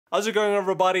How's it going,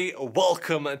 everybody?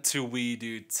 Welcome to We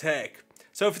Do Tech.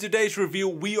 So for today's review,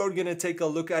 we are going to take a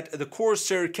look at the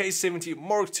Corsair K70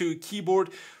 MK2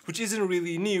 keyboard, which isn't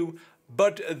really new,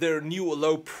 but their new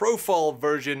low profile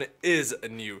version is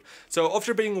new. So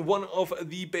after being one of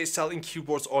the best selling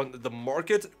keyboards on the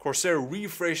market, Corsair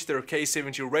refreshed their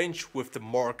K70 range with the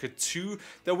MK2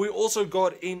 that we also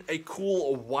got in a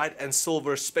cool white and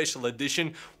silver special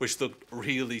edition, which looked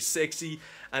really sexy.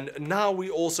 And now we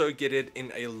also get it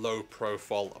in a low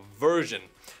profile version.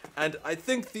 And I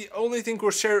think the only thing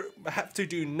Corsair have to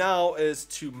do now is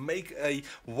to make a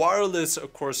wireless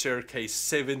Corsair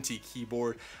K70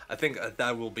 keyboard. I think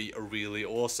that will be really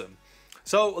awesome.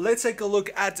 So let's take a look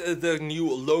at the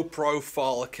new low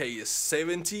profile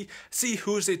K70, see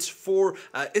who's it's for,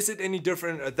 is it any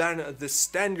different than the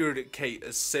standard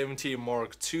K70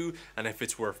 MK2, and if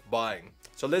it's worth buying.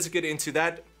 So let's get into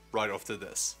that right after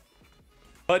this.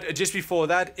 But just before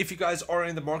that, if you guys are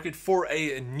in the market for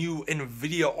a new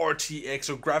NVIDIA RTX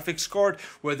or graphics card,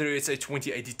 whether it's a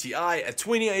 2080 Ti, a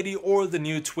 2080 or the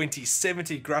new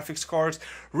 2070 graphics cards,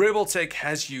 Rebel Tech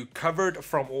has you covered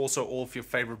from also all of your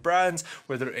favorite brands,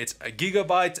 whether it's a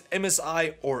Gigabyte,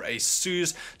 MSI or a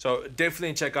ASUS. So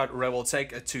definitely check out Rebel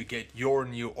Tech to get your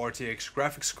new RTX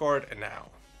graphics card now.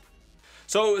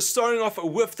 So starting off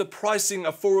with the pricing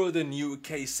for the new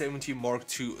K70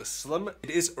 MK2 Slim, it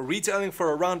is retailing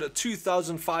for around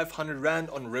 2,500 Rand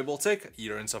on Rebel Tech,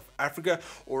 either in South Africa,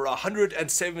 or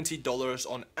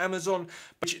 $170 on Amazon,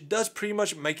 which does pretty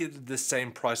much make it the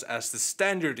same price as the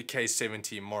standard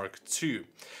K70 MK2.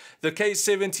 The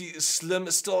K70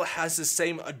 Slim still has the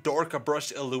same dark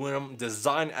brushed aluminum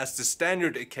design as the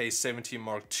standard K70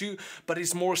 MK2, but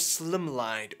is more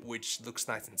slimlined, which looks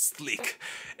nice and sleek.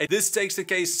 And this takes the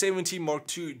K70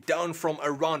 MK2 down from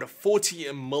around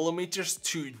 40mm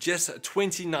to just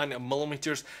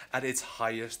 29mm at its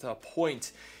highest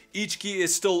point. Each key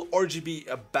is still RGB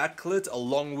backlit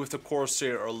along with the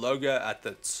Corsair logo at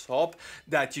the top,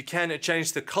 that you can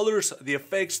change the colors, the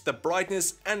effects, the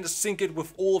brightness and sync it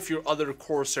with all of your other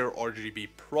Corsair RGB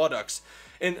products.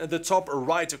 In the top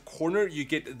right corner, you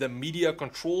get the media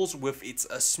controls with its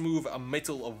smooth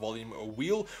metal volume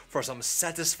wheel for some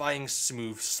satisfying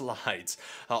smooth slides.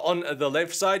 On the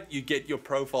left side, you get your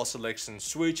profile selection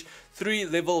switch,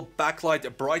 3-level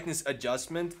backlight brightness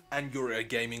adjustment, and your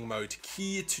gaming mode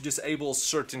key to disable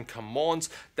certain commands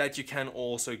that you can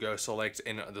also go select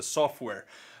in the software.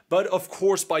 But of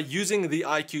course, by using the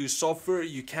IQ software,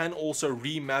 you can also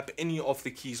remap any of the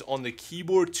keys on the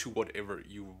keyboard to whatever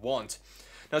you want.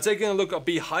 Now taking a look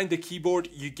behind the keyboard,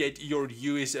 you get your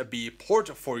USB port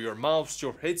for your mouse,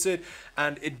 your headset,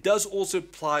 and it does also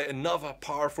apply enough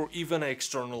power for even an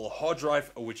external hard drive,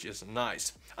 which is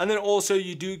nice. And then also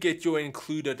you do get your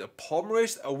included palm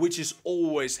rest, which is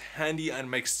always handy and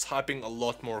makes typing a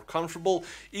lot more comfortable,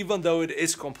 even though it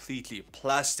is completely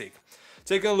plastic.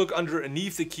 Taking a look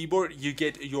underneath the keyboard, you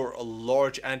get your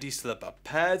large anti-slip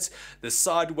pads, the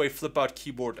sideways flip-out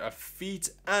keyboard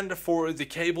feet, and for the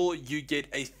cable, you get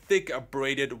a thick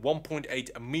braided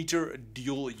 1.8 meter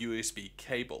dual USB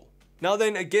cable. Now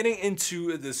then, getting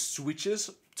into the switches.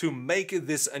 To make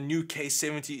this a new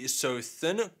K70 is so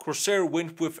thin, Corsair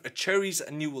went with Cherry's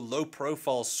new low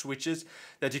profile switches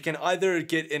that you can either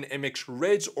get in MX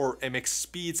Reds or MX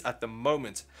Speeds at the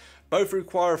moment. Both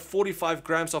require 45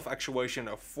 grams of actuation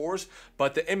force,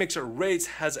 but the MX Reds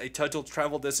has a total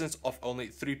travel distance of only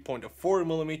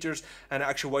 3.4mm and an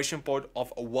actuation point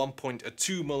of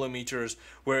 1.2mm,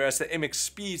 whereas the MX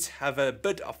Speeds have a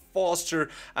bit faster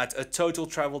at a total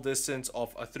travel distance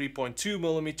of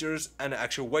 3.2mm and an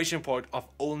actuation point of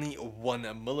only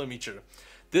 1mm.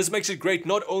 This makes it great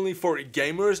not only for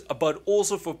gamers, but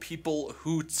also for people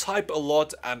who type a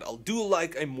lot and do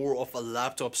like a more of a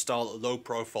laptop style low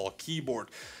profile keyboard.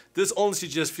 This honestly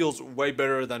just feels way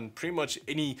better than pretty much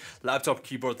any laptop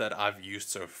keyboard that I've used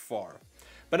so far.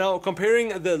 But now, comparing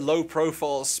the low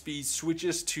profile speed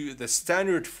switches to the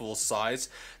standard full size,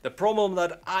 the problem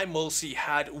that I mostly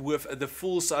had with the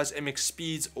full size MX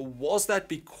Speeds was that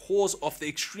because of the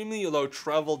extremely low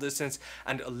travel distance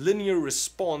and linear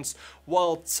response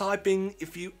while typing,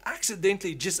 if you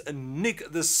accidentally just nick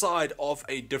the side of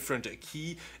a different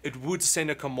key, it would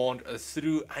send a command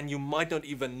through and you might not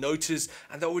even notice,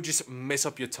 and that would just mess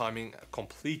up your timing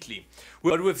completely.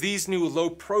 But with these new low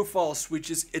profile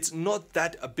switches, it's not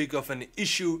that big of an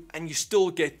issue and you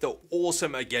still get the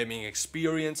awesome gaming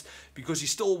experience because you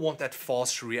still want that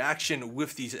fast reaction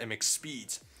with these MX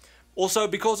Speeds. Also,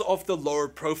 because of the lower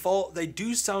profile, they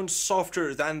do sound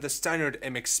softer than the standard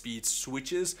MX Speed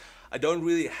switches. I don't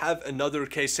really have another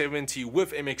K70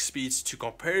 with MX Speeds to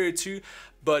compare it to,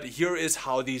 but here is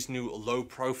how these new low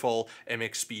profile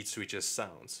MX Speed switches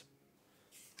sounds.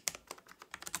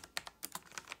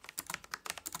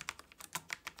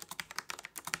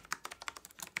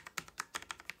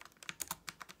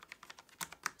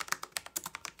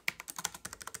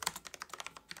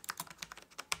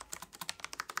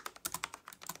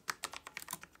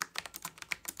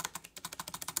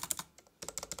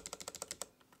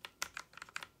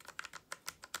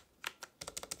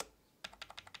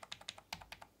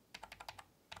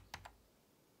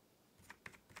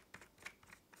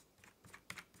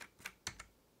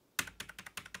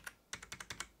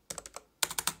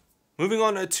 Moving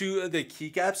on to the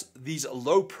keycaps, these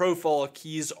low profile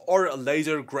keys are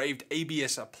laser engraved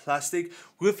ABS plastic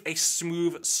with a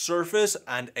smooth surface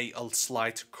and a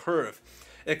slight curve.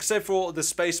 Except for the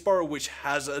spacebar, which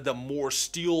has the more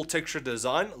steel texture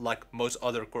design like most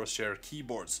other Corsair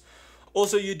keyboards.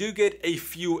 Also, you do get a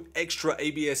few extra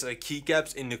ABS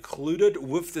keycaps included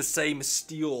with the same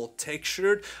steel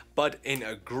texture, but in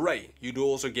a grey. You do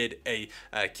also get a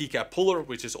keycap puller,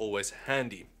 which is always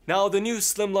handy. Now, the new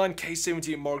slimline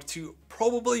K70 Mark II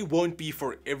probably won't be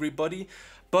for everybody,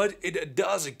 but it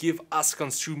does give us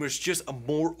consumers just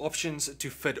more options to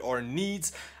fit our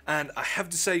needs, and I have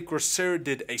to say Corsair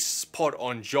did a spot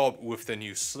on job with the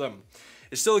new Slim.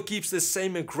 It still keeps the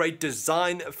same great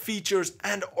design, features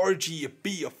and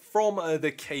RGB from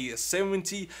the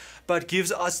K70, but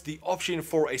gives us the option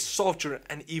for a softer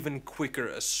and even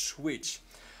quicker switch.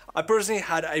 I personally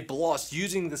had a blast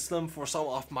using the Slim for some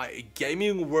of my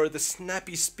gaming, where the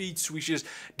snappy speed switches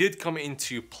did come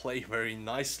into play very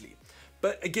nicely.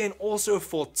 But again, also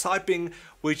for typing,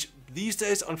 which these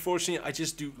days unfortunately I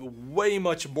just do way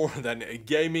much more than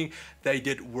gaming, they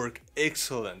did work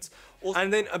excellent.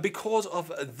 And then because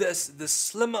of this, the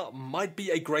Slim might be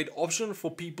a great option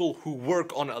for people who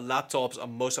work on laptops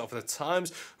most of the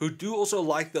times, who do also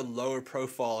like the lower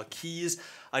profile keys.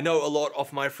 I know a lot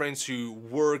of my friends who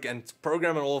work and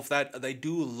program and all of that, they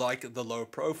do like the low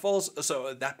profiles,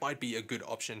 so that might be a good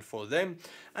option for them.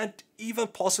 And even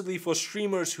possibly for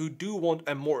streamers who do want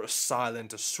a more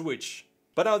silent switch.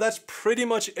 But now that's pretty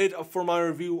much it for my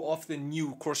review of the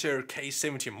new Corsair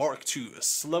K70 Mark II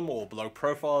Slim or Low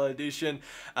Profile Edition.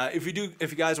 If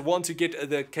you guys want to get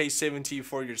the K70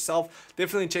 for yourself,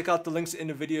 definitely check out the links in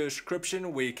the video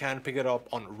description where you can pick it up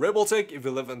on Rebeltech if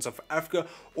you live in South Africa,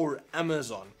 or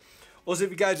Amazon. Also,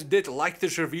 if you guys did like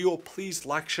this review, please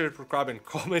like, share, subscribe and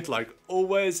comment like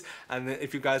always. And then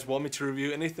if you guys want me to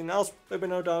review anything else, let me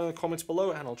know down in the comments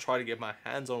below and I'll try to get my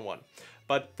hands on one.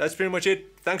 But that's pretty much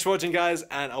it. Thanks for watching, guys,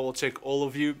 and I will check all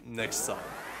of you next time.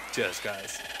 Cheers,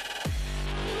 guys.